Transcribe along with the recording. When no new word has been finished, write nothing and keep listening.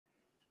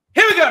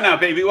go now,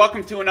 baby.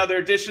 Welcome to another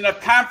edition of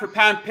Pound for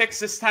Pound Picks.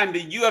 This time,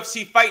 the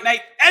UFC Fight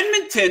Night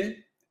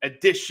Edmonton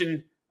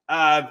edition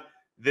of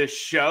the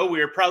show.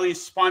 We are probably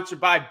sponsored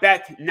by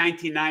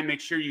Bet99.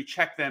 Make sure you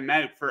check them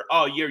out for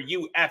all your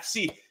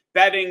UFC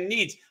betting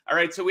needs. All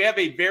right, so we have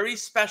a very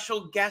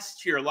special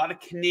guest here. A lot of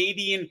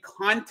Canadian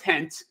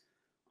content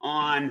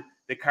on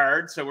the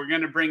card. So we're going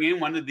to bring in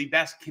one of the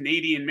best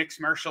Canadian mixed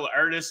martial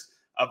artists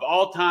of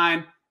all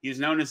time. He is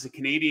known as the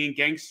Canadian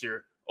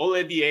Gangster,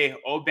 Olivier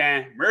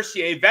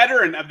Aubin-Mercier,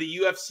 veteran of the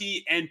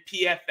UFC and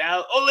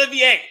PFL.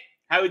 Olivier,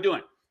 how are we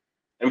doing?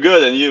 I'm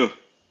good, and you?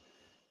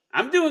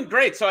 I'm doing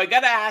great. So I got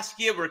to ask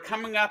you, we're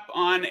coming up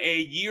on a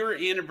year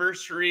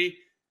anniversary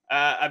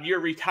of your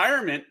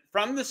retirement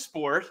from the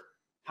sport.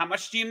 How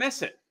much do you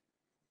miss it?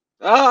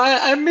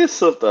 I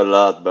miss it a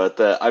lot, but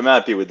I'm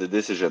happy with the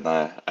decision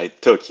I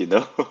took, Yeah,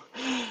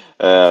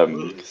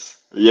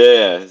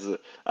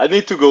 I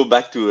need to go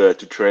back to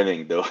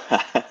training, though.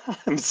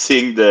 I'm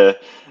seeing the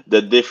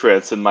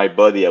difference in my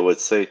body, I would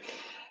say.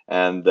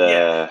 And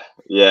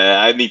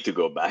yeah, I need to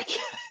go back.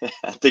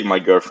 I think my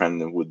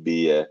girlfriend would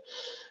be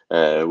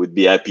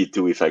happy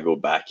too if I go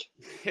back.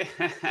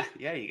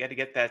 Yeah, you got to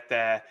get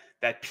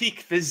that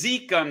peak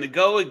physique on the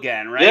go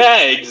again, right?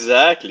 Yeah,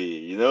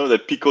 exactly. The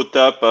pico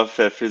top of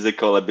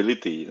physical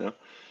ability,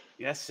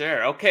 Yes,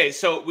 sir. Okay,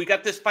 so we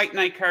got this Fight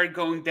Night card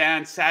going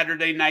down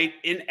Saturday night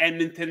in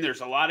Edmonton.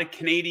 There's a lot of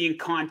Canadian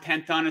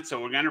content on it, so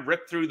we're going to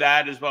rip through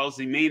that as well as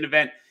the main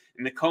event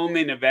and the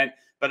co-main event.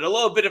 But a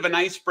little bit of an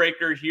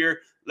icebreaker here.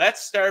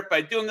 Let's start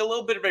by doing a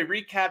little bit of a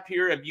recap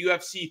here of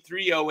UFC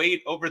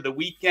 308 over the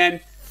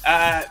weekend.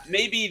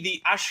 Maybe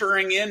the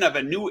ushering in of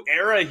a new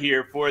era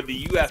here for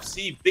the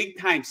UFC.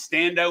 Big-time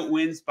standout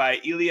wins by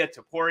Ilia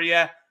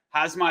Topuria,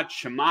 Khamzat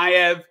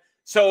Chimaev.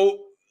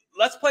 So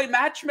let's play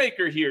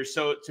matchmaker here.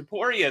 So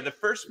Topuria, the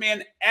first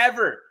man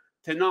ever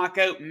to knock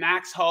out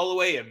Max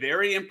Holloway, a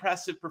very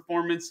impressive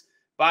performance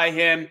by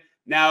him.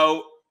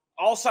 Now,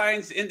 all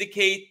signs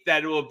indicate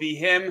that it will be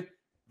him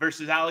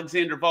versus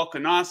Alexander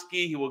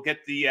Volkanovski. He will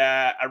get the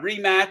a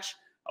rematch.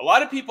 A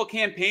lot of people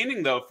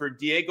campaigning, though, for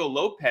Diego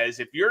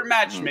Lopez. If you're a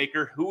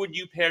matchmaker, who would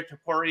you pair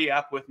Topuria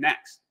up with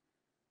next?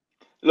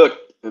 Look,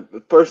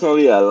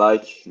 personally, I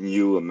like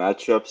new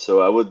matchups,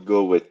 so I would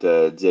go with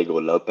Diego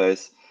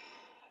Lopez.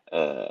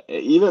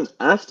 Even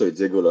after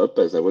Diego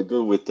Lopez, I would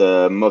go with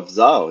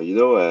Movzar,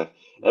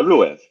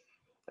 Evloev.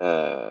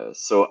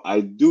 So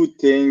I do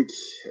think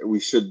we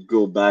should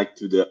go back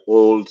to the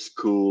old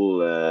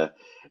school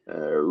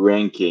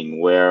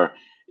ranking where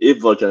if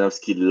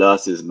Volkanovski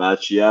lost his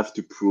match, he have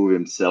to prove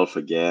himself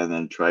again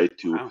and try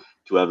to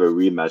have a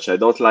rematch. I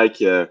don't like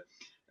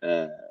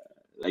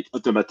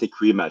automatic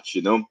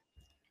rematch.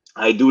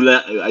 I do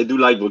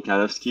like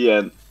Volkanovski,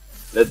 and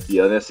let's be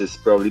honest, he's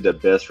probably the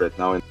best right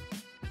now in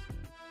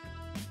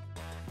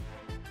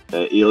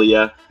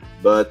Ilia,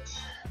 but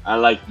I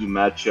like the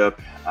matchup.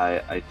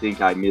 I think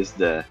I miss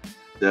the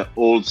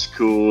old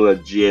school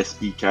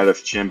GSP kind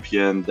of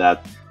champion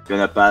that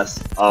gonna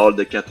pass all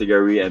the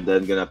category and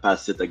then gonna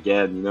pass it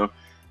again.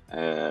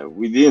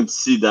 We didn't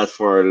see that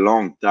for a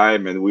long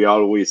time, and we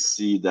always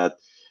see that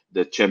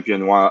the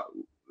champion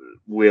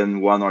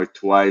win one or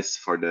twice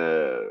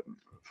to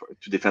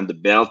defend the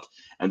belt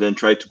and then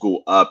try to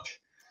go up.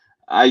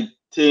 I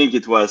think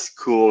it was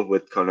cool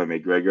with Conor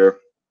McGregor.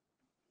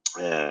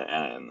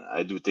 And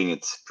I do think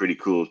it's pretty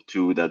cool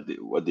too that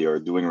what they are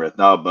doing right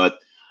now, but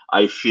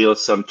I feel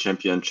some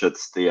champions should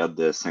stay at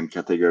the same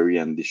category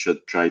and they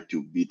should try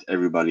to beat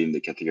everybody in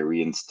the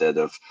category instead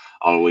of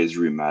always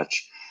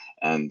rematch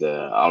and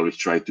always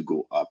try to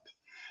go up.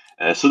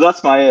 So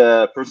that's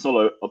my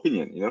personal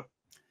opinion,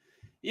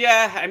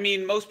 Yeah, I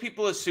mean, most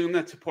people assume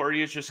that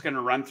Topuria is just going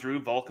to run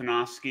through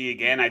Volkanovski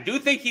again. I do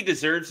think he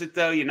deserves it,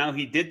 though.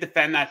 He did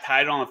defend that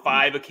title on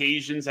 5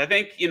 occasions. I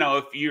think,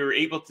 if you're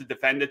able to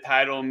defend a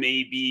title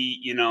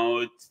maybe,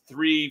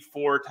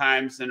 3-4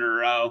 times in a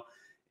row,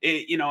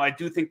 I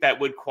do think that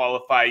would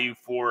qualify you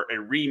for a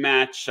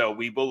rematch. So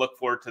we will look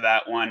forward to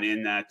that one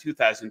in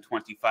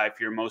 2025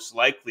 here, most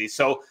likely.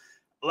 So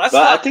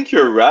I think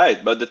you're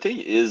right. But the thing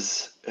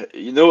is,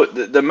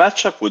 the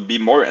matchup would be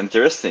more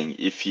interesting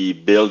if he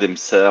build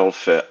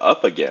himself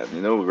up again.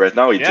 Right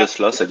now he just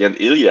lost against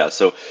Ilia.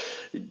 So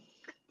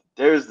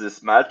there's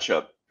this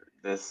matchup,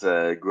 this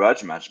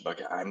grudge match.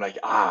 But I'm like,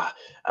 I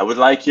would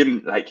like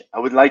him. I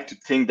would like to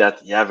think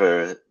that he have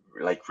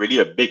really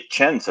a big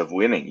chance of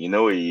winning. He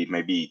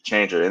maybe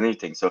change or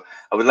anything. So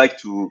I would like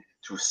to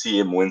see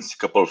him win a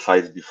couple of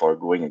fights before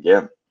going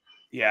again.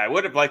 Yeah, I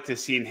would have liked to have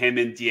seen him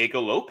and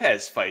Diego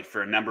Lopez fight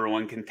for a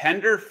 #1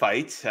 contender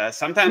fight.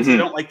 Sometimes I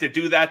don't like to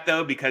do that,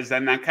 though, because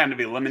then that kind of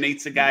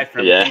eliminates a guy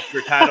from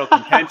future title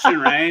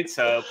contention, right?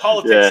 So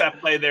politics at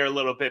play there a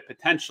little bit,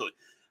 potentially.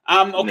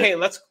 Okay,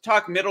 let's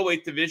talk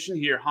middleweight division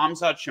here.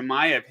 Khamzat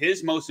Chimaev,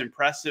 his most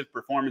impressive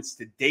performance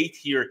to date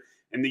here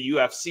in the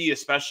UFC,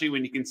 especially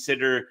when you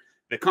consider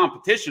the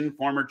competition.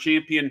 Former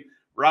champion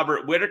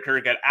Robert Whittaker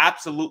got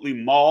absolutely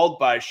mauled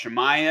by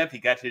Chimaev. He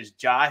got his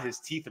jaw, his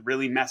teeth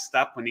really messed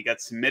up when he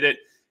got submitted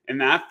in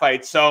that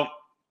fight. So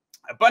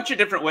a bunch of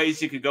different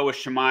ways you could go with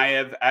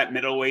Chimaev at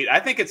middleweight. I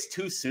think it's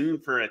too soon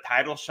for a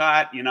title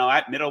shot. You know,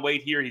 at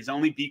middleweight here, he's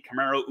only beat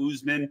Kamaru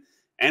Usman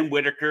and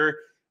Whitaker.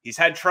 He's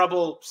had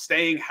trouble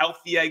staying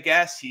healthy, I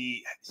guess.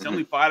 He's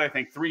only fought, I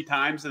think, 3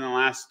 times in the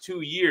last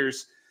 2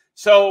 years.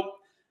 So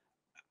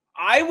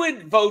I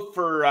would vote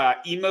for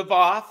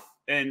Imavov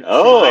and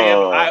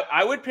Chimaev.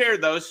 I would pair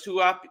those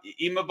two up.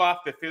 Imavov,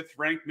 the 5th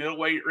ranked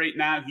middleweight right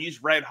now.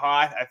 He's red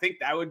hot. I think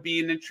that would be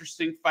an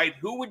interesting fight.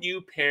 Who would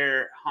you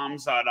pair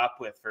Khamzat up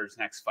with for his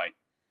next fight?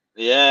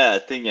 Yeah, I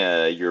think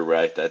you're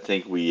right. I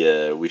think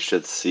we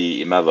should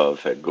see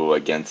Imavov go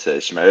against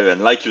Chimaev.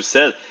 And like you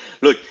said,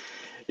 look,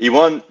 he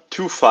won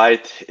 2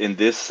 fights in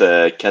this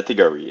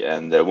category,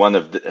 and one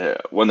of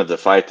the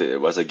fight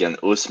was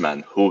against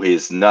Usman, who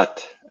is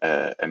not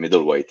a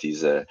middleweight;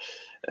 he's a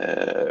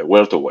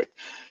welterweight.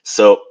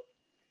 So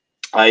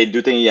I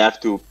do think he have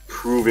to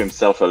prove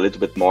himself a little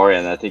bit more,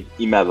 and I think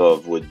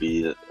Imavov would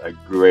be a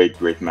great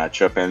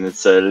matchup. And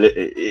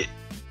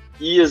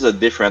he is a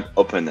different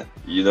opponent.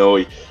 You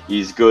know,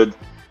 he's good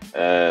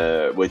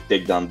with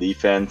takedown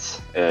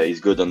defense. He's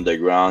good on the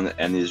ground,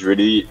 and he's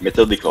really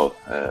methodical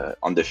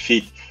on the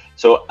feet.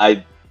 So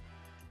I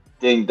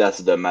think that's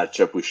the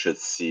matchup we should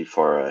see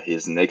for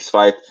his next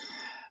fight.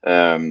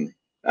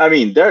 I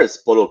mean, there's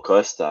Paulo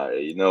Costa,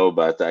 you know,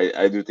 but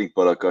I do think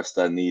Paulo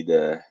Costa need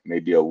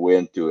maybe a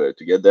win to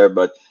get there.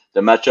 But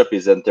the matchup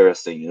is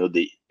interesting. You know,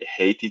 they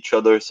hate each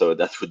other, so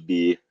that would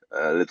be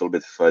a little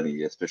bit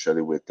funny,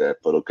 especially with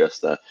Paulo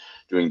Costa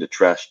doing the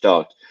trash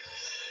talk.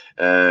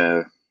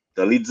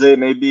 Dolidze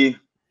maybe,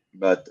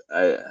 but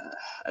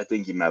I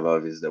think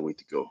Imavov is the way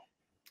to go.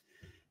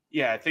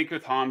 Yeah, I think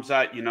with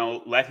Khamzat, you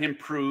know, let him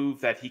prove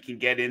that he can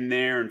get in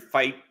there and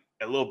fight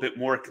a little bit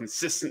more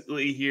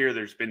consistently here.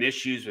 There's been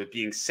issues with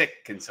being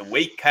sick and some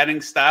weight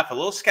cutting stuff. A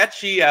little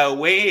sketchy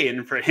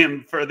weigh-in for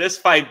him for this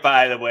fight,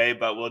 by the way,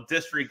 but we'll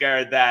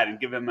disregard that and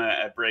give him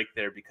a break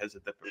there because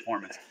of the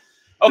performance.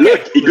 Okay.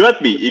 Look, he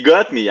got me. He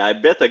got me. I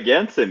bet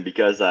against him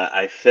because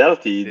I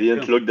felt he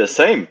didn't look the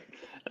same.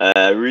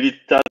 I really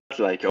thought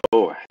like,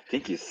 oh, I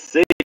think he's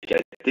sick.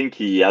 I think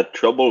he had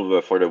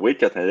trouble for the weight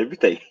cut and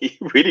everything. He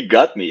really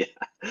got me.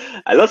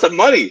 I lost some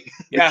money.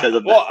 Yeah,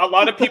 well, a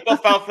lot of people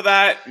fell for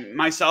that,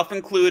 myself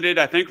included.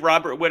 I think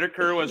Robert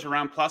Whitaker was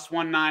around plus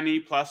 190,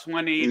 plus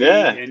 180.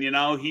 Yeah. And, you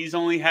know, he's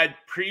only had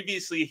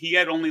previously, he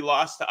had only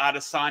lost to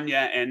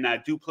Adesanya and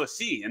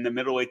Duplessis in the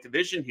middleweight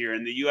division here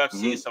in the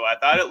UFC. So I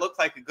thought it looked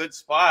like a good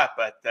spot,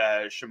 but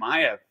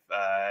Chimaev,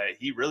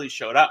 he really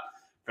showed up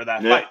for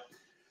that fight.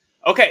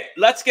 Okay,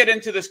 let's get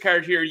into this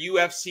card here.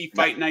 UFC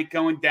Fight Night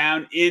going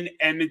down in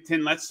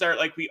Edmonton. Let's start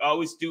like we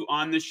always do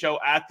on the show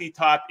at the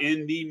top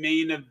in the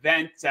main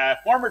event.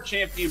 Former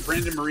champion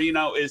Brandon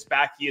Moreno is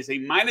back. He is a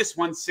minus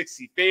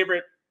 160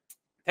 favorite,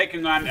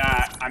 taking on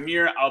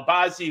Amir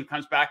Albazi, who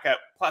comes back at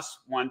plus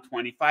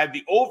 125.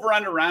 The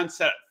over-under round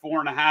set at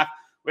 4.5,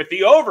 with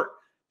the over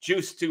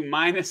juiced to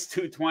minus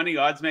 220.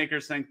 Odds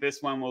makers think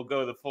this one will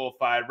go the full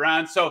 5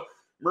 rounds. So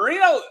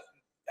Moreno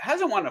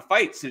hasn't won a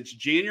fight since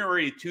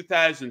January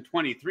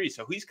 2023,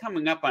 so he's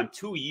coming up on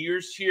 2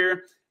 years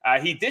here.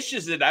 He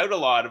dishes it out a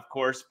lot, of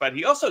course, but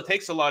he also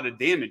takes a lot of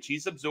damage.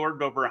 He's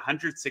absorbed over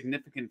 100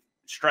 significant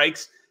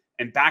strikes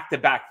and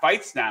back-to-back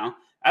fights now.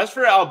 As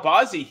for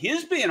Albazi,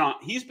 he's been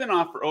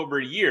off for over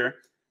a year.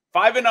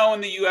 5-0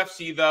 in the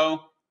UFC,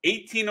 though.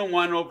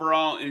 18-1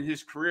 overall in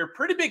his career.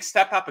 Pretty big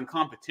step up in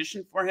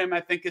competition for him, I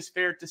think is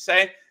fair to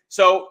say.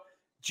 So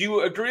do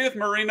you agree with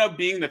Moreno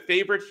being the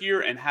favorite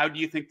here, and how do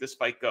you think this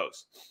fight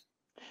goes?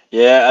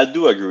 Yeah, I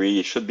do agree.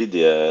 He should be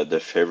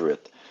the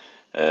favorite.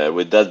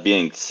 With that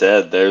being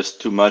said, there's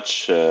too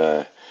much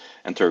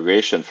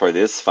integration for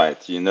this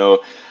fight. You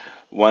know,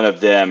 one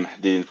of them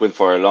didn't win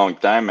for a long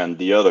time, and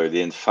the other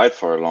didn't fight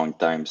for a long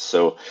time.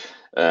 So,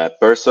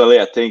 personally,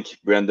 I think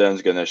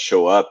Brandon's gonna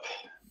show up.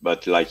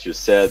 But like you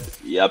said,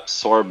 he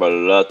absorbed a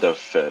lot of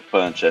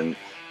punch, and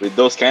with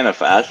those kind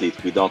of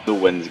athletes, we don't know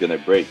when he's gonna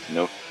break. You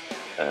know.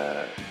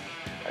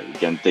 We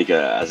can take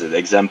as an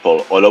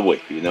example Holloway.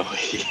 You know,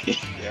 he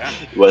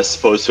was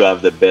supposed to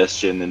have the best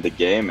chin in the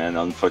game, and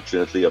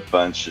unfortunately, a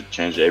punch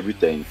changed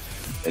everything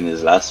in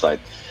his last fight.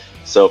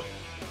 So,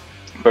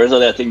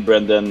 personally, I think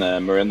Brandon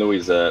Moreno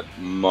is a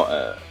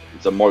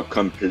more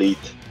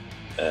complete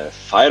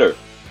fighter,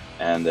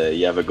 and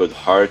he have a good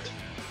heart.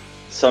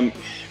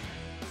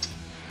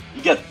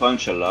 You get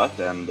punched a lot,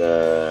 and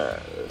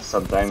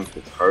sometimes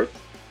it hurt.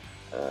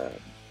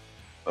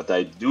 But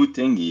I do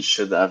think he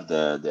should have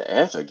the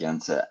edge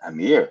against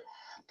Amir,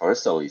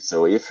 personally.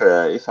 So if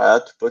I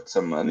had to put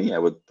some money, I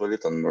would put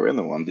it on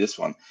Moreno on this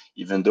one,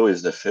 even though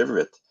he's the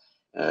favorite.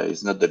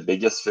 He's not the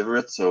biggest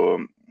favorite,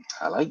 so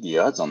I like the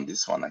odds on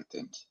this one, I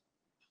think.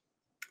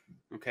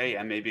 Okay,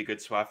 yeah, maybe a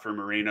good swap for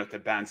Moreno to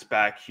bounce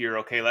back here.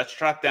 Okay, let's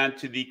drop down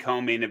to the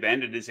co-main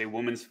event. It is a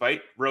women's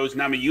fight. Rose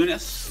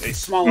Namajunas, a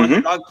small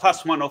underdog,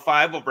 plus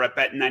 105 over at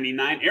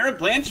Bet99. Erin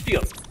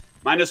Blanchfield,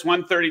 minus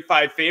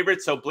 135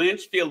 favorite. So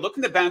Blanchfield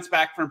looking to bounce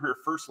back from her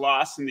first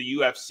loss in the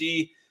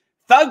UFC.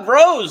 Thug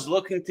Rose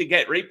looking to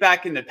get right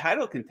back into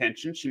title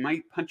contention. She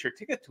might punch her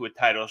ticket to a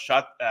title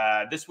shot.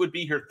 This would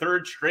be her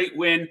 3rd straight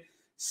win.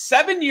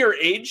 7-year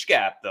age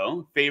gap,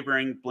 though,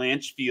 favoring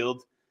Blanchfield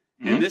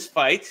in this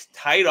fight.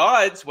 Tight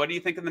odds. What do you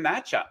think of the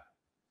matchup?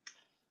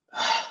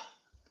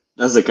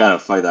 That's the kind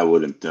of fight I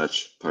wouldn't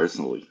touch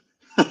personally.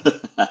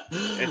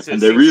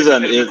 And the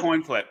reason is a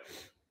coin flip.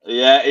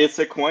 Yeah, it's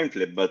a coin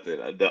flip, but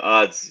the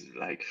odds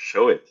like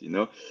show it, you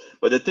know.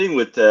 But the thing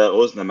with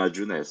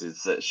Namajunas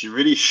is she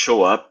really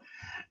show up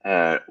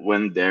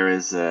when there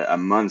is a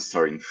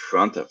monster in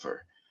front of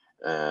her.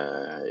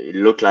 It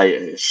looked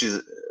like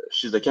she's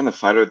the kind of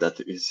fighter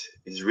that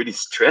is really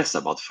stressed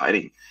about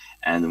fighting,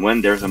 and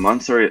when there's a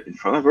monster in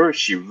front of her,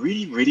 she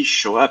really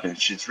show up, and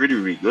she's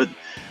really good.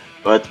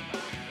 But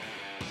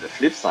the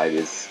flip side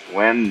is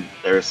when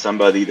there's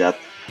somebody that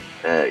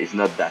is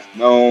not that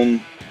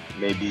known,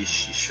 maybe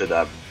she should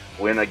have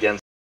win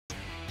against.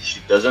 She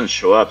doesn't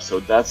show up, so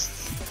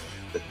that's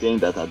the thing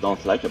that I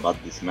don't like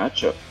about this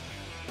matchup.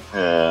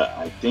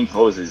 I think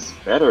Rose is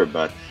better,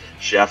 but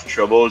she have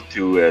trouble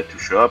to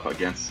show up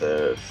against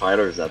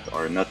fighters that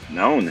are not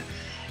known,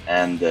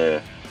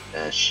 and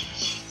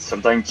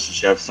sometimes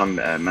she have some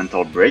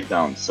mental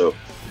breakdown. So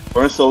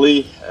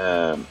personally,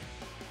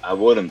 I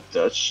wouldn't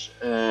touch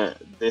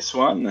this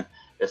one,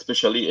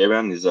 especially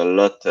Erin is a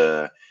lot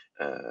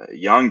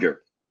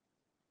younger.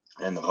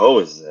 And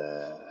Rose,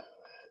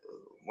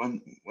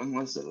 when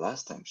was the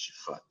last time she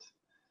fought?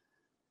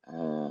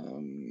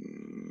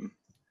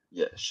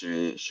 Yeah,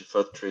 she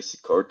fought Tracy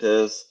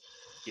Cortez.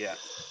 Yeah.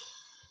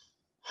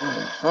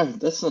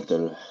 That's not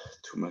too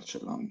much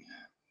along.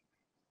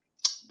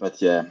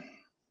 But yeah,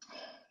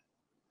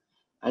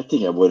 I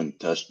think I wouldn't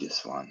touch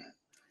this one.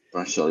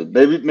 Partially,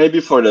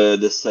 maybe for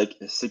the sake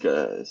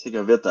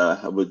of it,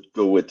 I would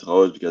go with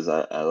Rose because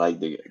I like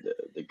the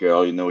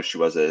girl. You know, she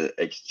was a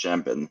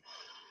ex-champ, and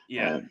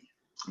yeah.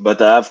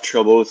 But I have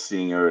trouble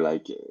seeing her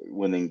like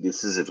winning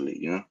decisively.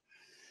 You know.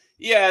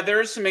 Yeah, there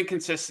are some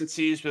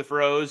inconsistencies with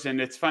Rose, and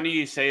it's funny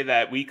you say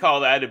that. We call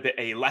that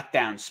a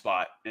letdown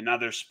spot in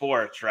other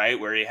sports, right?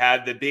 Where you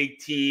have the big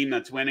team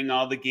that's winning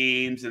all the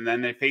games, and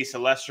then they face a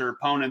lesser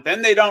opponent.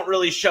 Then they don't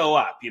really show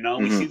up. You know,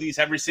 we see these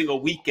every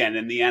single weekend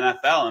in the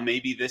NFL, and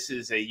maybe this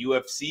is a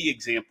UFC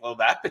example of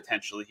that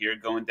potentially here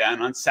going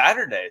down on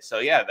Saturday. So,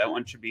 yeah, that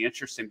one should be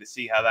interesting to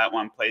see how that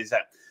one plays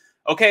out.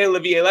 Okay,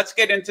 Olivier, let's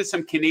get into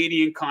some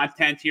Canadian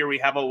content here. We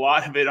have a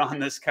lot of it on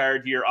this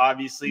card here,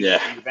 obviously,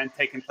 with the event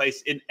taking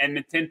place in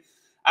Edmonton.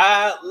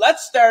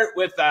 Let's start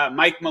with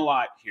Mike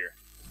Malott here.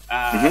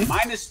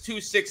 Minus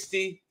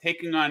 260,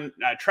 taking on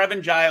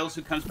Trevin Giles,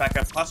 who comes back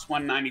at plus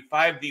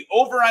 195. The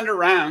over-under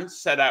rounds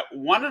set at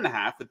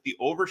 1.5, with the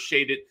over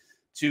shaded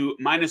to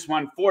minus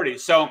 140.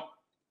 So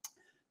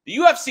the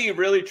UFC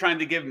really trying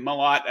to give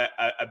Malott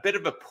a bit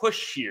of a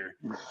push here,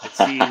 it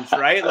seems,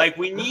 right? Like,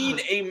 we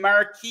need a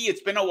marquee.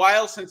 It's been a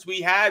while since we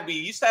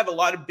used to have a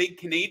lot of big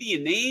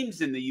Canadian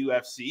names in the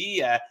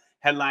UFC,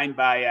 headlined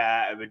by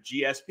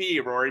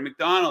GSP, Rory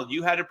McDonald.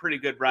 You had a pretty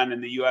good run in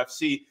the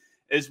UFC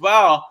as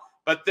well,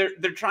 but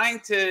they're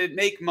trying to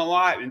make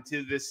Malott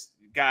into this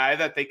guy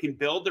that they can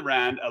build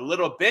around a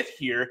little bit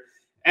here.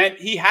 And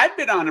he had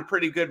been on a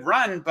pretty good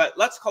run, but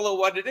let's call it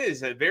what it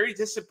is. A very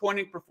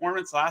disappointing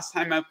performance last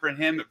time out for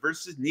him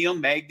versus Neil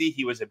Magny.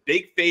 He was a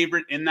big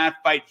favorite in that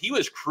fight. He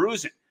was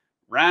cruising.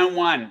 Round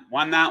 1,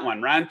 won that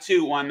one. Round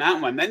 2, won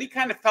that one. Then he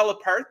kind of fell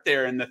apart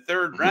there in the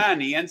third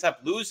round. He ends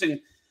up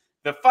losing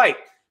the fight.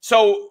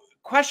 So,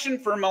 question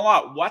for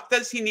Malott, what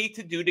does he need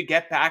to do to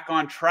get back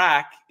on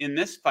track in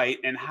this fight?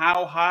 And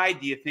how high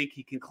do you think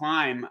he can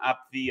climb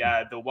up the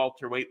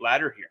welterweight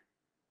ladder here?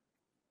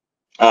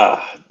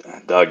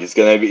 Doug, it's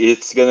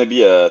gonna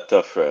be a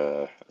tough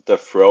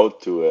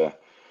road to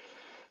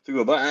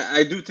go. But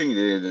I do think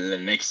the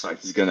next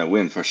fight is gonna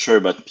win for sure.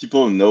 But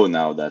people know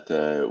now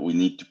that we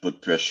need to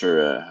put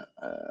pressure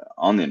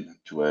on him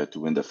to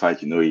win the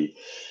fight. You know,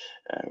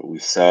 we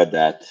saw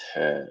that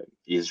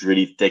he's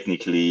really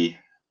technically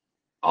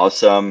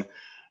awesome.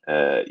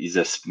 He's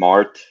a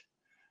smart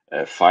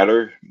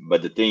fighter,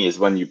 but the thing is,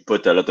 when you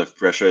put a lot of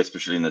pressure,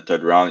 especially in the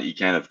third round, he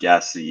kind of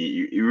gas.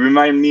 He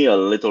remind me a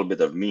little bit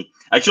of me.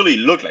 Actually, he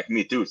looked like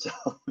me too. So,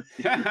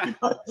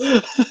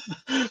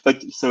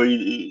 but so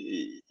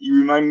he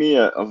remind me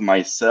of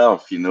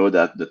myself. You know,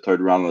 that the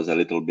third round was a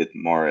little bit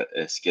more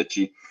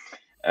sketchy.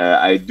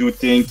 I do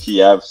think he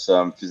have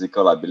some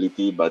physical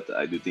ability, but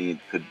I do think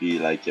it could be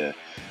like a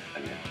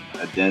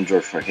danger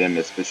for him,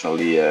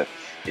 especially in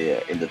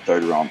the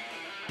third round.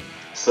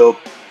 So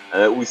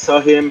we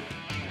saw him.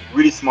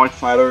 Really smart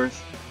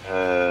fighters,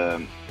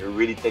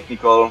 really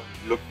technical,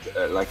 looked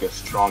like a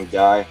strong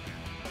guy,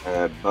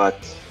 but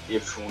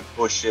if we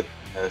push him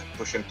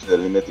to the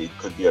limit, it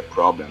could be a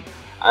problem.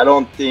 I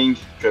don't think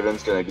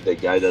Trevin's going to be the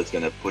guy that's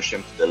going to push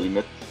him to the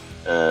limit.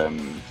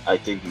 I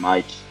think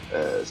Mike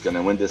is going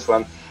to win this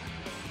one,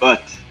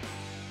 but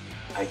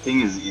I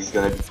think he's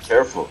going to be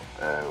careful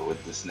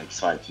with this next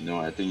fight. You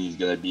know, I think he's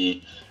going to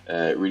be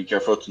really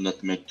careful to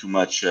not make too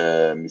much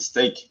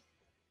mistake.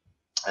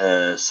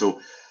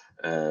 So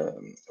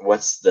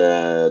what's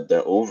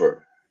the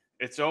over?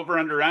 It's over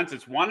under rounds.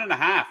 It's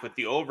 1.5 with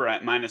the over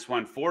at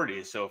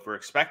 -140. So if we're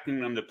expecting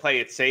them to play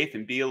it safe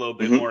and be a little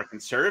bit more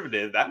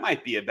conservative, that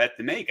might be a bet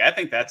to make. I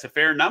think that's a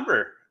fair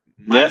number.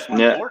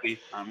 -140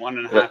 on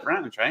 1.5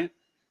 rounds, right?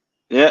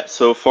 Yeah.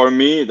 So for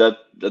me, that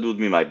would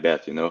be my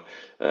bet.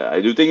 I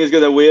do think he's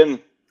gonna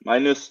win.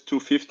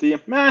 -250.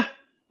 Meh.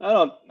 I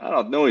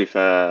don't know if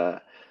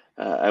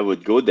I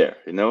would go there.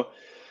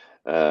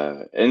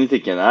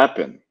 Anything can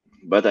happen.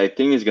 But I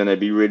think he's gonna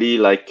be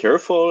really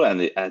careful,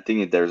 and I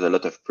think there's a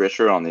lot of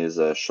pressure on his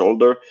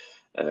shoulder.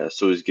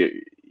 So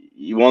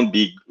he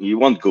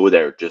won't go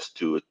there just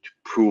to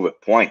prove a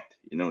point.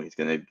 He's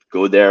gonna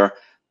go there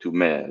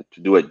to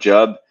do a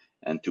job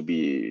and to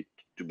be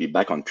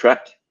back on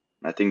track.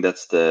 I think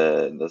that's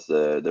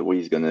the way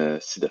he's gonna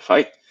see the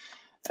fight.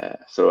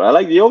 So I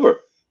like the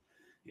over.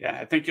 Yeah,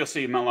 I think you'll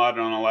see Malott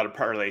on a lot of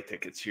parlay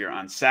tickets here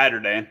on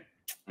Saturday.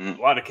 A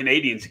lot of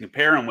Canadians to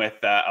compare him with.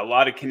 A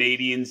lot of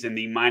Canadians in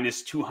the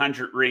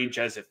 -200 range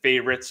as a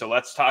favorite. So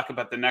let's talk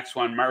about the next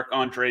one,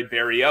 Marc-Andre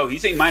Barriault.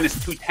 He's a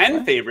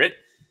 -210 favorite,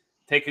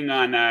 taking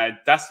on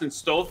Dustin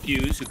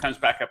Stoltzfus, who comes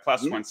back at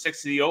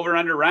 +160. The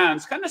over-under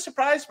rounds, kind of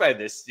surprised by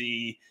this.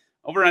 The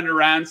over-under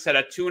rounds set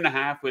at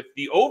 2.5, with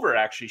the over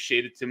actually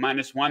shaded to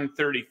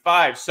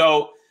 -135.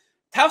 So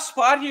tough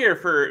spot here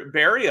for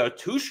Barriault.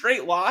 2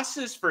 straight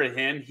losses for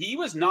him. He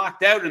was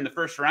knocked out in the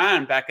first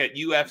round back at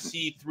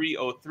UFC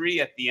 303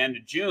 at the end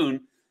of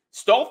June.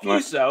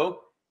 Stoltzfus,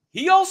 though,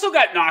 he also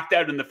got knocked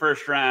out in the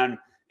first round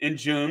in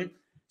June.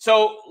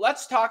 So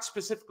let's talk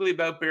specifically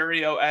about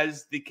Barriault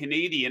as the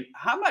Canadian.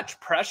 How much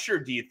pressure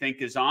do you think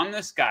is on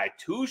this guy?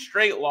 2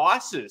 straight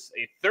losses,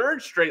 a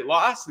 3rd straight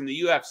loss in the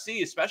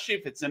UFC, especially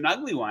if it's an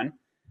ugly one.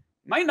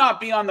 Might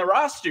not be on the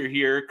roster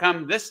here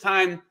come this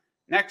time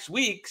next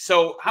week.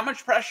 So how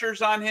much pressure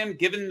is on him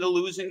given the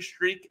losing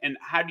streak, and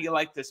how do you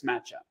like this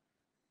matchup?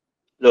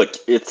 Look,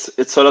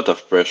 it's a lot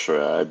of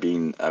pressure. I've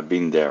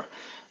been there,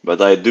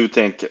 but I do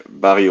think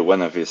Barriault,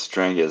 one of his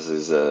strengths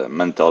is his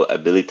mental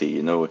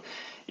ability.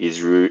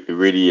 He's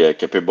really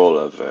capable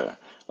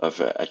of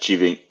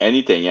achieving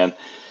anything, and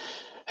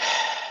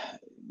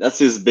that's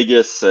his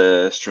biggest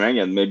strength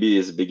and maybe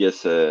his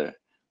biggest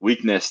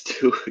weakness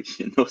too.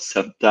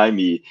 Sometimes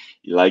he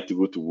like to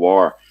go to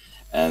war,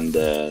 and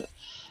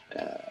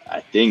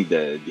I think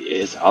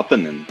his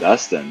opponent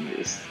Dustin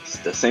is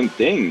the same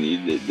thing.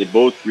 They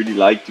both really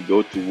like to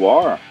go to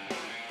war,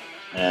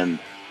 and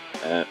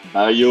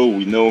Barriault,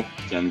 we know,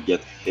 can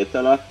get hit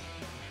a lot,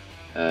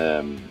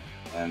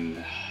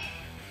 and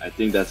I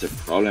think that's a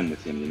problem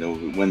with him.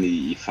 When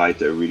he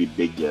fight a really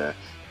big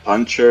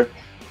puncher,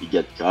 he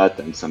get caught,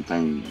 and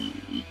sometimes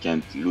he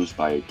can't lose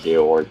by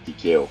KO or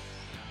TKO.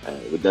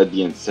 With that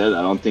being said,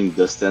 I don't think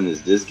Dustin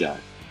is this guy.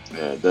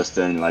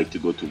 Dustin like to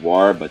go to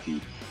war, but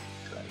he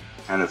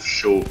kind of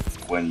show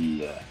when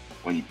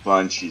he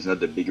punch. He's not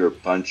the bigger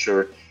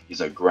puncher.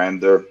 He's a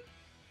grinder.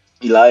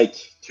 He like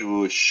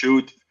to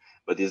shoot,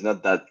 but he's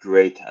not that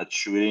great at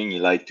shooting. He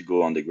like to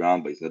go on the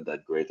ground, but he's not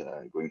that great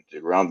at going to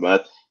the ground.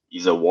 But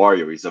he's a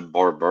warrior. He's a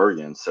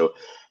barbarian. So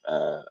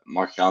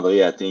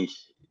Marc-Andre, I think,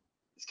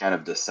 is kind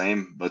of the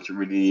same, but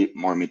really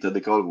more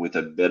methodical with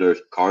a better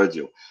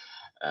cardio.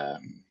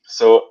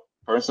 So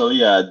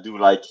personally, I do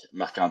like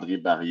Marc-Andre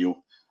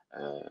Barriault.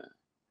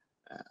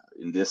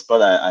 In this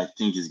spot, I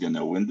think he's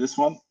gonna win this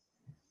one.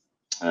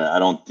 I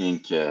don't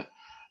think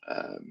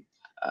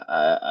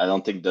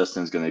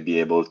Dustin's gonna be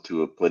able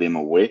to put him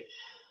away,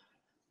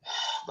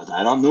 but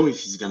I don't know if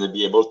he's gonna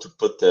be able to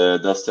put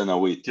Dustin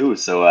away too.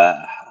 So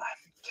I'm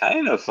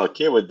kind of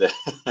okay with the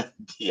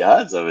the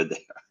odds over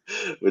there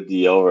with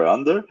the over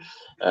under.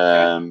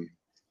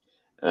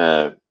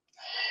 I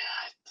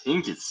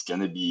think it's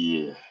gonna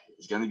be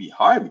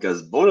hard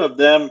because both of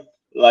them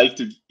like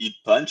to eat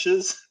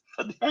punches.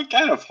 But they're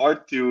kind of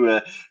hard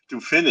to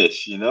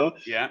finish,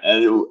 Yeah.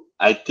 And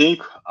I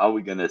think how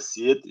we're gonna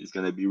see it is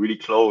gonna be really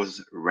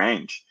close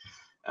range.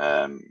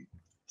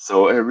 So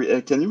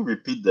can you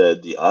repeat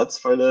the odds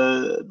for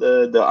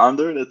the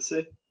under? Let's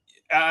say.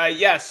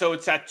 Yeah. So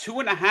it's at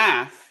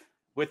 2.5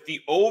 with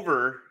the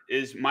over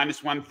is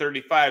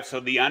 -135. So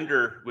the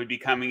under would be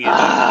coming in at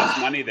plus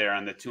money there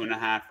on the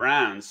 2.5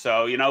 rounds.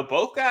 So,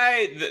 both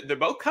guys, they're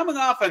both coming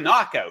off a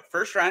knockout,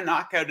 1st round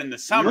knockout in the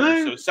summer.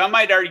 Right. So some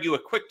might argue a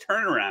quick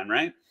turnaround,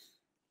 right?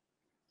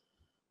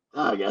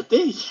 I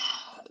think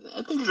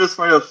just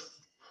for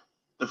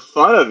the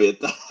fun of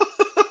it,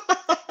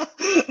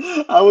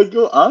 I would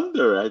go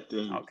under, I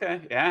think. Okay.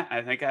 Yeah,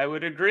 I think I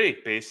would agree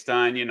based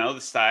on, the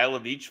style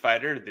of each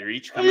fighter. They're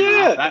each coming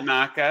off that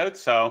knockout.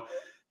 So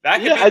that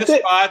could be the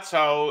spot.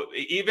 So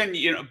even,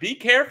 be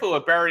careful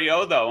with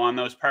Barriault, though, on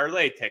those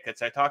parlay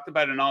tickets. I talked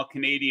about an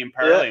all-Canadian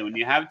parlay. Yeah. When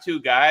you have 2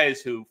 guys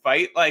who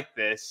fight like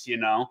this,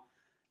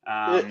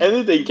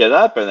 anything can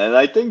happen. And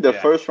I think the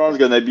first round's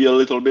going to be a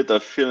little bit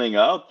of filling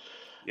out.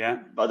 Yeah.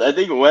 But I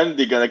think when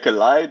they're going to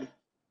collide,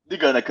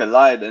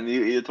 and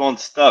it won't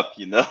stop,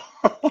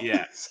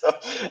 Yeah. So,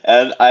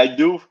 and I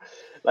do,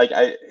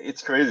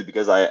 it's crazy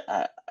because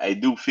I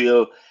do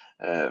feel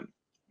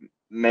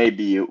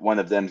maybe one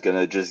of them's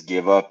gonna just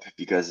give up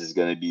because it's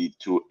gonna be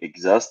too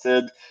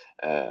exhausted.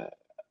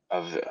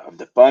 of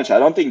the punch. I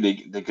don't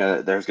think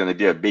there's gonna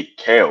be a big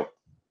KO,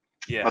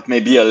 Yeah. but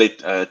maybe a late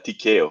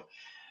TKO.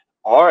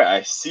 Or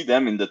I see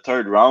them in the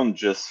third round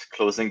just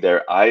closing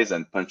their eyes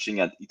and punching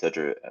at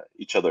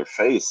each other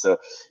face. So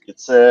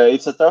it's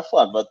a tough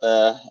one, but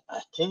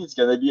I think it's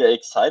gonna be an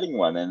exciting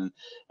one, and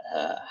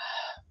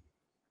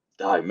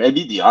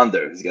maybe the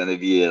under is gonna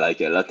be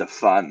like a lot of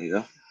fun, you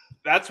know.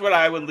 That's what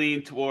I would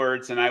lean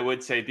towards, and I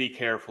would say be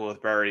careful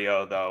with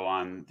Barriault though.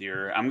 I'm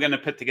going to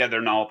put together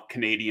an all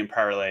Canadian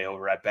parlay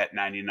over at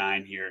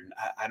Bet99 here.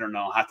 I don't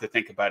know, I'll have to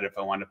think about it if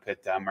I want to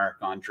put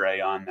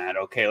Marc-Andre on that.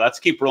 Okay, let's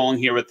keep rolling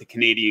here with the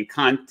Canadian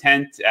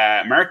content.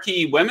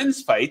 Marquee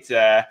women's fight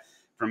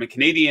from a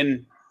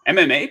Canadian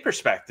MMA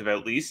perspective,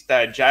 at least.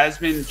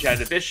 Jasmine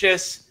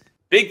Jasudavicius,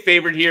 big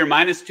favorite here,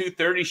 minus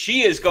 230.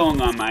 She is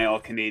going on my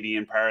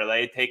all-Canadian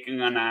parlay,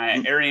 taking on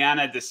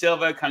Ariane de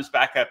Silva, comes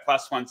back at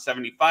plus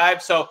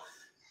 175. So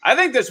I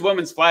think this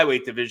women's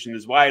flyweight division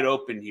is wide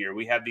open here.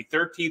 We have the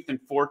 13th and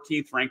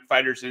 14th ranked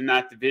fighters in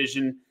that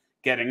division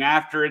getting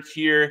after it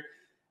here.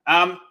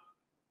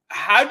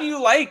 How do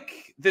you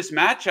like this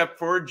matchup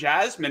for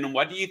Jasmine, and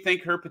what do you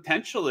think her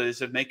potential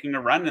is of making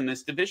a run in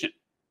this division?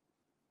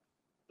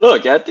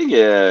 Look, I think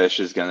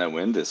she's going to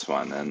win this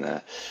one,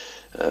 and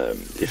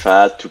if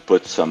I had to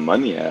put some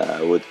money,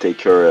 I would take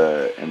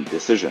her in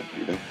decision,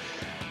 you know.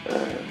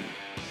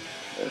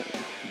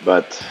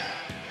 But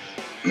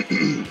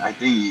I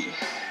think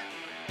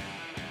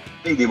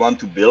they want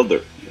to build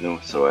her, you know.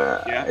 So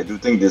Yeah. I do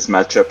think this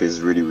matchup is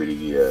really, really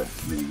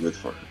good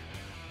for her.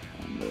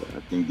 And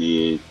I think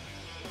they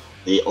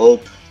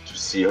hope to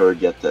see her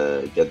get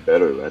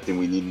better. I think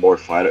we need more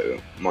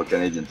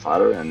Canadian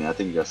fighter, and I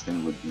think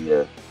Jasmine would be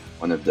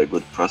one of the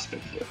good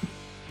prospects here.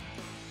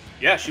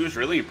 Yeah, she was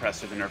really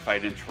impressive in her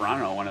fight in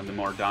Toronto, one of the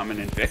more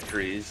dominant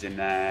victories in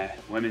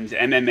women's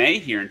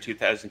MMA here in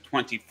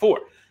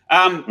 2024.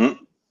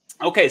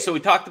 Okay, so we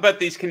talked about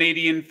these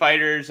Canadian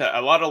fighters, a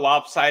lot of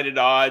lopsided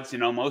odds, you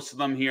know, most of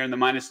them here in the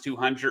minus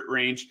 200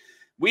 range.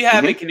 We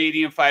have a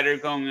Canadian fighter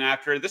going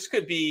after. This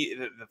could be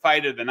the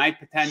fight of the night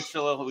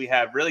potential. We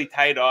have really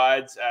tight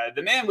odds.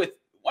 The man with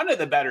one of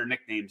the better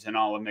nicknames in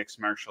all of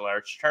mixed martial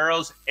arts,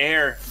 Charles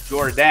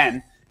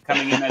Jourdain,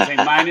 coming in as a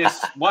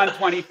minus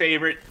 120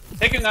 favorite,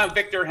 taking on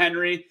Victor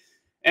Henry.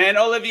 And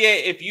Olivier,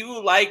 if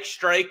you like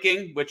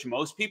striking, which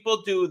most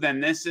people do, then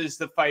this is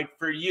the fight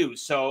for you.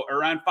 So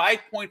around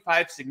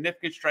 5.5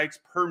 significant strikes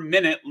per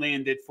minute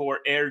landed for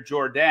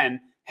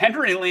Jourdain.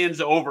 Henry lands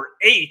over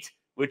 8,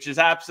 which is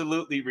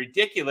absolutely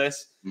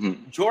ridiculous.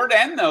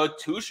 Jourdain, though,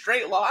 2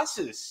 straight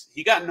losses.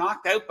 He got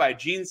knocked out by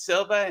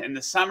Silva in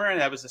the summer.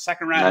 That was a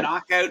second round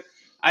knockout,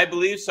 I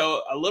believe.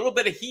 So a little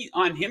bit of heat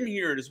on him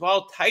here as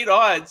well. Tight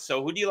odds.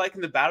 So who do you like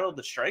in the battle of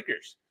the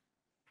strikers?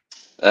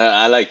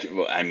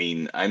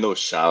 I know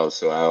Charles,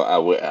 so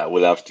I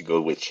will have to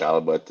go with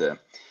Charles. But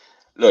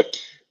look,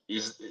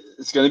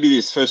 it's going to be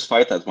his first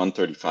fight at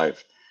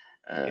 135.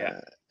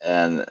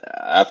 And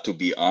I have to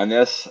be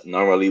honest,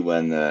 normally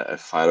when a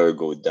fighter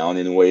goes down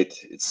in weight,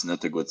 it's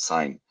not a good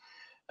sign.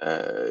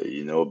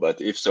 You know, but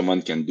if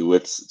someone can do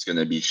it, it's going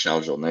to be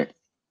Charles Jourdain.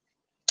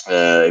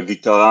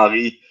 Victor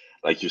Henry,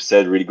 like you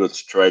said, really good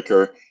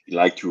striker. He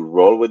like to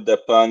roll with the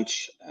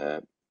punch.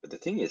 But the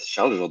thing is,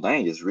 Charles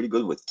Jourdain is really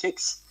good with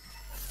kicks.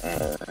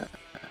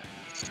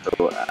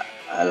 So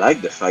I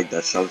like the fact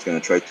that Charles is going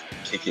to try to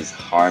kick his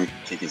arm,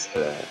 kick his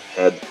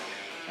head.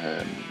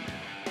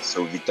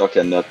 So Victor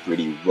cannot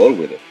really roll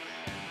with it.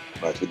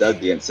 But with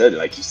that being said,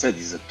 like you said,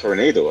 he's a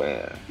tornado.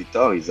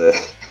 Victor is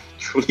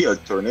truly a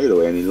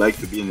tornado, and he likes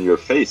to be in your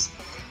face.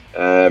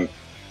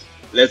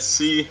 Let's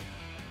see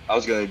how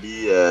it's going to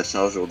be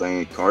Charles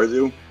Jourdain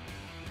cardio.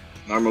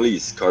 Normally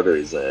his cardio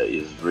is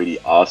really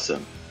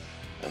awesome.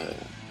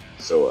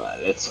 So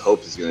let's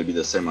hope it's going to be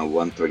the same at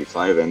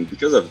 135. And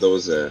because of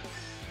those, of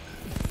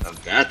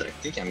that, I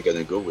think I'm going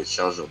to go with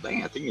Charles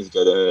Jourdain. I think he's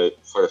going to,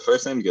 for the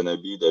first time, going to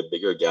be the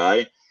bigger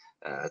guy.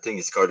 I think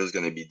his cardio is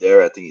going to be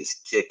there. I think his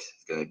kick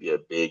is going to be a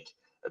big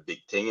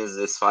thing in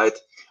this fight.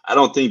 I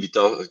don't think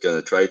Vitor is going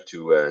to try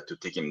to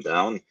take him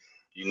down.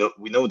 You know,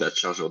 we know that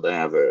Charles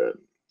Jourdain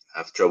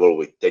have trouble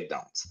with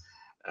takedowns,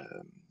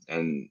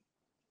 and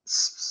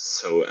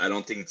so I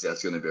don't think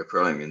that's going to be a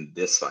problem in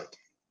this fight.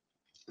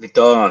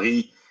 Victor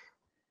Henry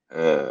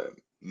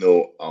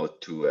know how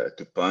to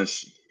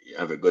punch. He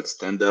have a good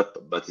stand up,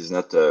 but he's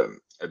not a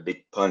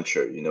big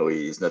puncher. You know,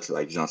 he's not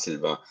like Jean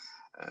Silva.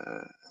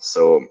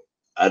 So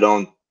I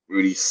don't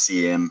really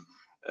see him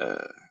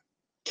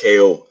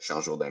KO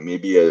Charles Jourdain.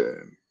 Maybe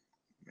a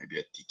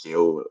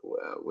TKO,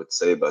 I would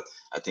say, but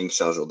I think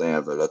Charles Jourdain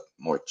have a lot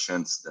more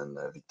chance than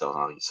Victor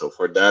Henry. So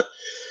for that,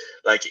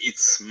 like,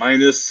 it's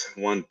minus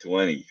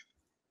 120.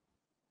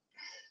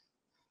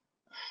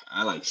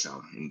 I like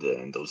Charles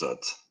in those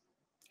odds.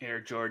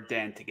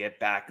 Jourdain to get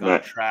back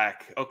on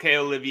track. Okay,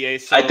 Olivier.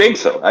 So I think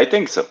so.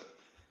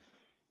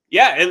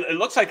 Yeah, it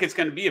looks like it's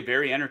going to be a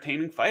very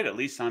entertaining fight, at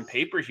least on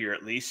paper here,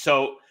 at least.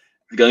 So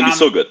it's going to be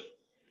so good.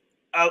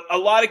 a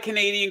lot of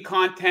Canadian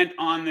content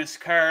on this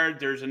card.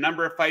 There's a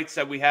number of fights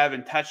that we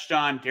haven't touched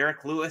on.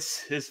 Derek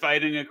Lewis is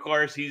fighting, of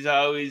course. He's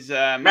always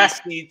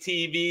must-see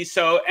TV.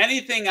 So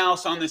anything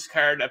else on this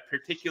card of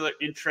particular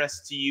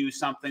interest to you,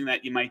 something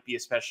that you might be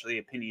especially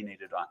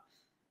opinionated on?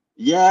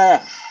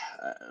 Yeah,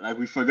 like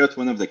we forgot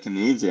one of the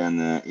Canadian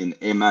in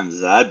Aiemann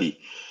Zahabi.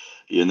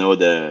 You know,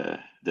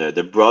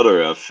 the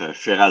brother of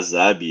Firas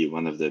Zahabi,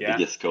 one of the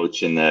biggest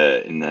coach in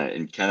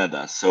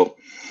Canada. So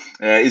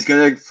he's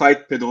gonna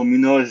fight Pedro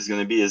Munhoz. It's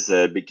gonna be his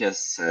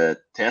biggest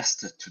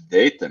test to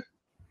date,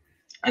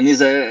 and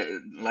he's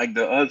like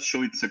the odds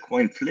show it's a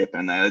coin flip,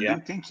 and I do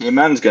think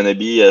Aiemann is gonna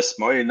be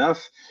smart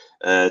enough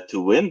to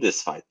win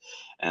this fight.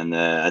 And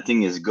I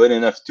think he's good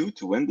enough too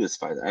to win this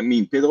fight. I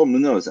mean, Pedro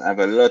Munhoz have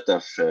a lot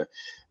of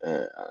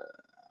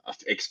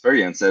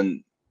experience,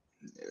 and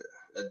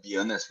let's be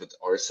honest with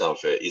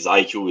ourselves, his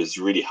IQ is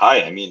really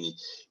high. I mean,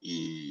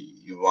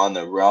 he won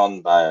a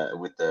round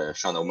with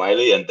Sean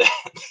O'Malley, and then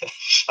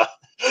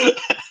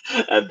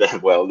and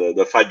then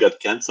the fight got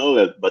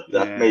cancelled. But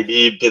that may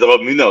be Pedro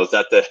Munhoz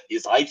that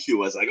his IQ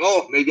was like,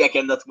 oh, maybe I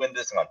cannot win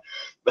this one.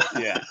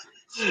 Yeah.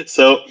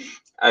 So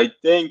I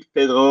think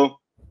Pedro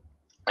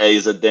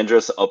is a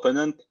dangerous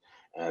opponent,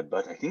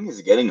 but I think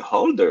he's getting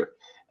older.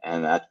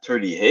 And at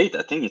 38,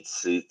 I think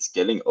it's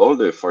getting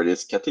older for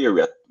this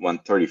category. At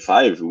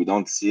 135, we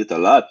don't see it a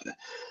lot.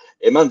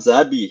 Aiemann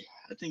Zahabi,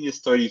 I think he's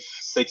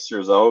 36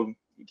 years old,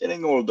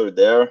 getting older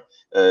there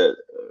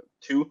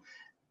too.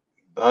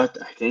 But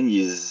I think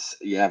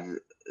he have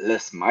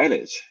less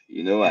mileage.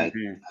 You know, I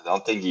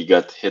don't think he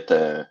got hit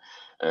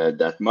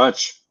that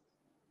much,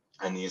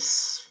 and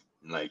he's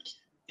like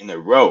in a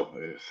row.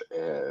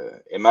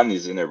 Aiemann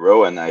is in a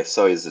row, and I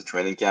saw his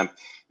training camp.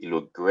 He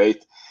looked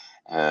great.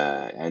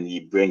 And he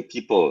bring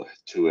people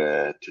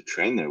to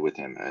train with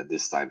him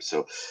this time.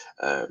 So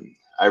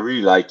I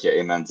really like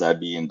Aiemann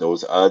Zahabi in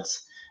those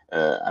odds.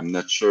 I'm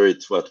not sure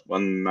it's what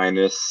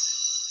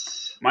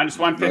minus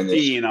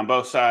 115 on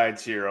both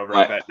sides here over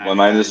at Bet99. One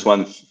minus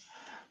one.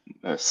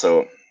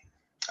 So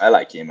I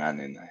like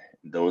Aiemann in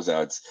those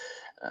odds.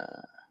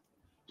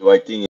 Do I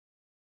think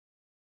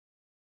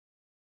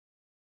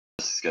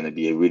it's going to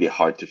be really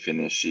hard to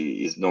finish?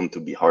 He is known to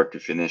be hard to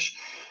finish,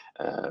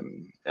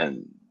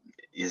 and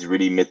is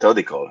really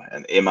methodical,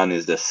 and Aiemann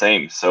is the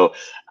same. So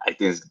I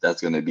think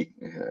that's going to be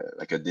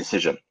like a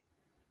decision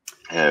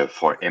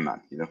for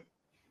Aiemann, you know.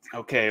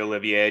 Okay,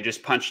 Olivier, I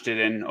just punched it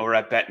in over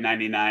at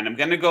Bet99. I'm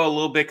going to go a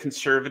little bit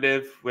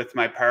conservative with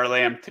my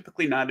parlay. I'm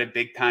typically not a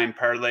big-time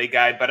parlay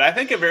guy, but I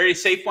think a very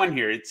safe one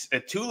here. It's a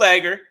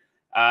two-legger.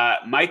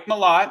 Mike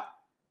Malott,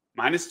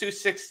 minus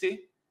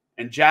 260,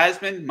 and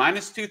Jasmine,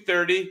 minus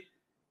 230.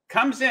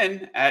 Comes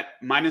in at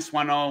minus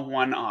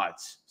 101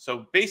 odds.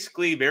 So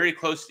basically very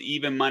close to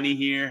even money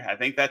here. I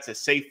think that's a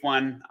safe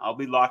one. I'll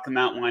be locking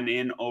that one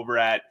in over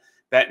at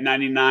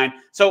Bet99.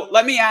 So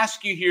let me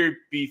ask you here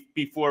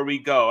before we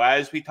go,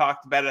 as we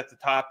talked about at the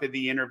top of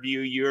the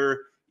interview, you're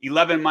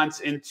 11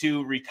 months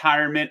into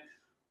retirement.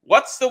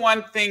 What's the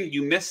one thing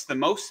you miss the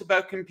most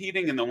about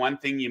competing and the one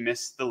thing you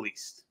miss the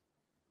least?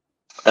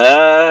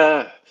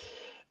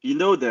 You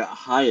know, the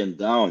high and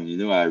down, you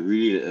know, I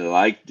really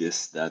like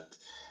this, that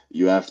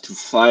you have to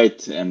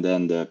fight, and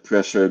then the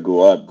pressure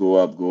go up, go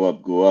up, go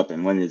up, go up,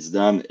 and when it's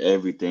done,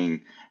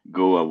 everything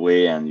go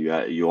away, and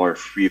you are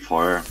free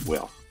for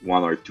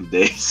 1 or 2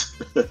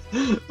 days.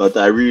 But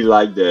I really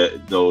like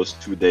those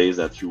 2 days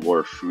that you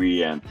were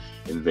free and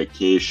in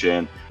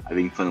vacation,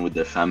 having fun with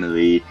the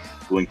family,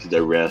 going to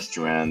the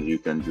restaurant, you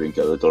can drink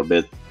a little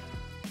bit.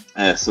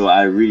 So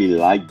I really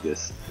like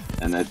this,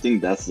 and I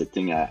think that's the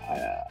thing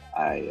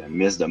I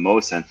miss the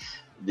most. And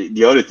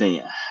the other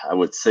thing I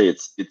would say,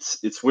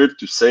 it's weird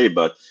to say,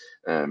 but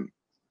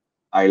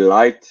I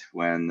liked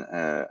when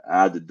I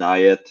had a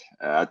diet.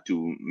 I had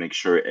to make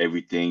sure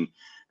everything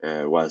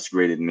was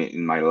great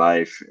in my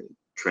life,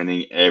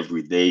 training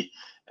every day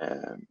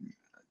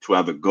to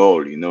have a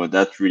goal. You know,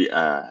 that really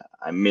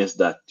I miss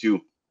that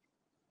too.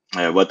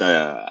 What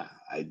I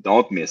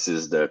don't miss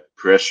is the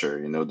pressure.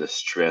 You know, the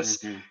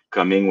stress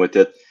coming with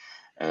it.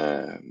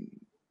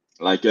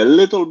 Like a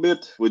little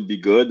bit would be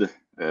good.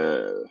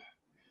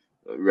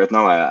 Right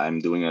now I'm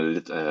doing a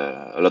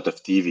lot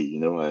of TV, you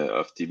know,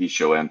 of TV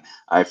show, and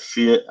I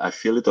feel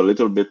it a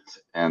little bit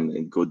and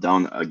it go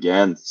down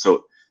again.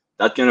 So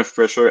that kind of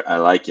pressure, I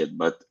like it,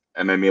 but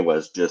MMA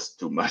was just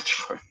too much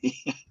for me.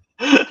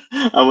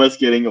 I was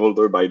getting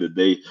older by the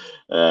day,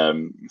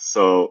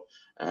 so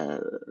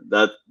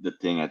that's the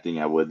thing I think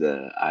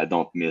I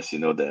don't miss, you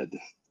know, the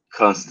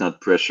constant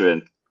pressure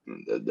and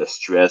the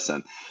stress.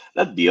 And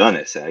let's be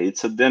honest,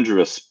 it's a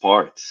dangerous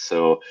sport.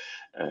 So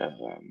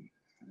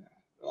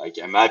like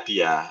I'm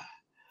happy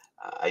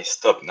I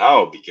stopped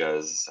now,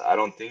 because I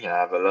don't think I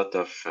have a lot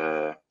of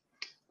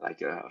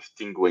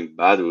thing going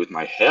bad with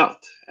my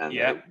health.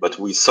 And but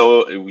we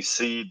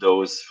see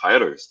those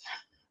fighters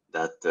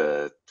that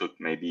took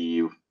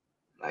maybe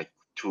like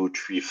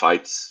 2-3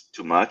 fights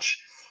too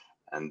much,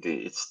 and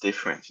it's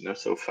different, you know.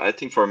 So I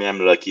think for me, I'm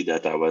lucky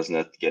that I was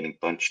not getting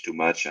punched too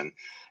much, and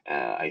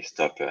I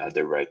stopped at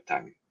the right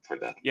time. for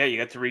that. Yeah, you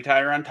got to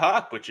retire on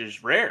top, which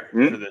is rare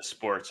for this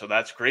sport. So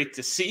that's great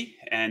to see.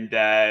 And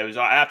it was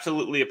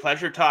absolutely a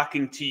pleasure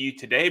talking to you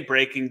today,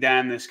 breaking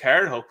down this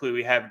card. Hopefully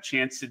we have a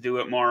chance to do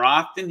it more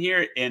often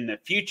here in the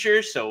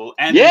future. So we'll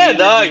end. Yeah,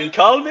 dog,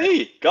 call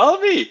me.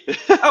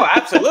 Oh,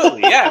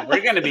 absolutely. Yeah,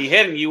 we're going to be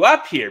hitting you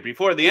up here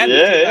before the end of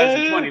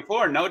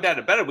 2024. No doubt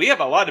about it. We have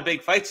a lot of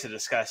big fights to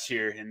discuss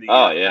here in the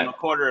final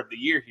quarter of the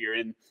year here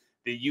in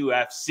the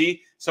UFC.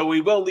 So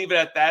we will leave it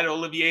at that.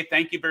 Olivier,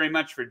 thank you very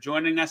much for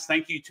joining us.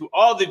 Thank you to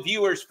all the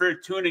viewers for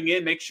tuning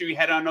in. Make sure you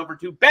head on over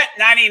to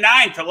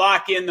Bet99 to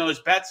lock in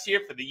those bets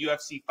here for the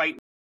UFC Fight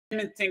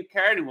Edmonton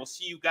card. And we'll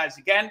see you guys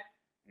again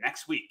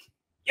next week.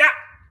 Yeah.